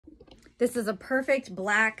This is a perfect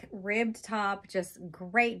black ribbed top, just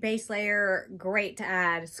great base layer, great to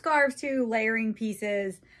add scarves to, layering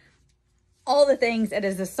pieces, all the things. It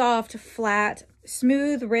is a soft, flat,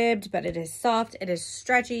 smooth ribbed, but it is soft, it is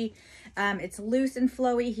stretchy. It's loose and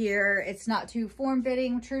flowy here. It's not too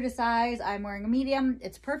form-fitting, true to size. I'm wearing a medium.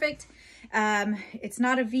 It's perfect. It's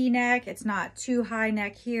not a V-neck. It's not too high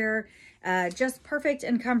neck here. Just perfect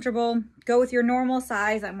and comfortable. Go with your normal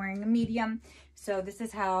size. I'm wearing a medium. So this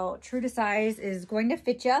is how true to size is going to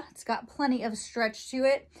fit you. It's got plenty of stretch to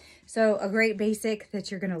it. So a great basic that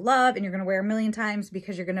you're going to love and you're going to wear a million times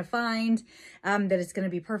because you're going to find that it's going to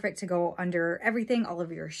be perfect to go under everything, all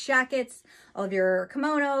of your jackets, all of your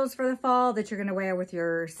kimonos for the fall that you're going to wear with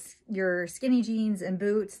your skinny jeans and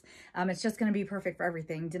boots. It's just going to be perfect for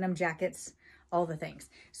everything. Denim jackets, all the things.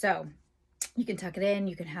 So you can tuck it in,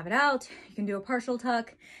 you can have it out, you can do a partial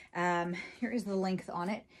tuck. Here is the length on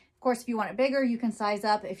it. Of course, if you want it bigger, you can size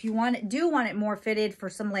up. If you do want it more fitted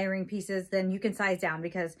for some layering pieces, then you can size down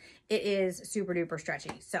because it is super duper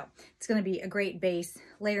stretchy. So it's going to be a great base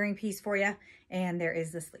layering piece for you. And there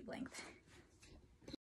is the sleeve length.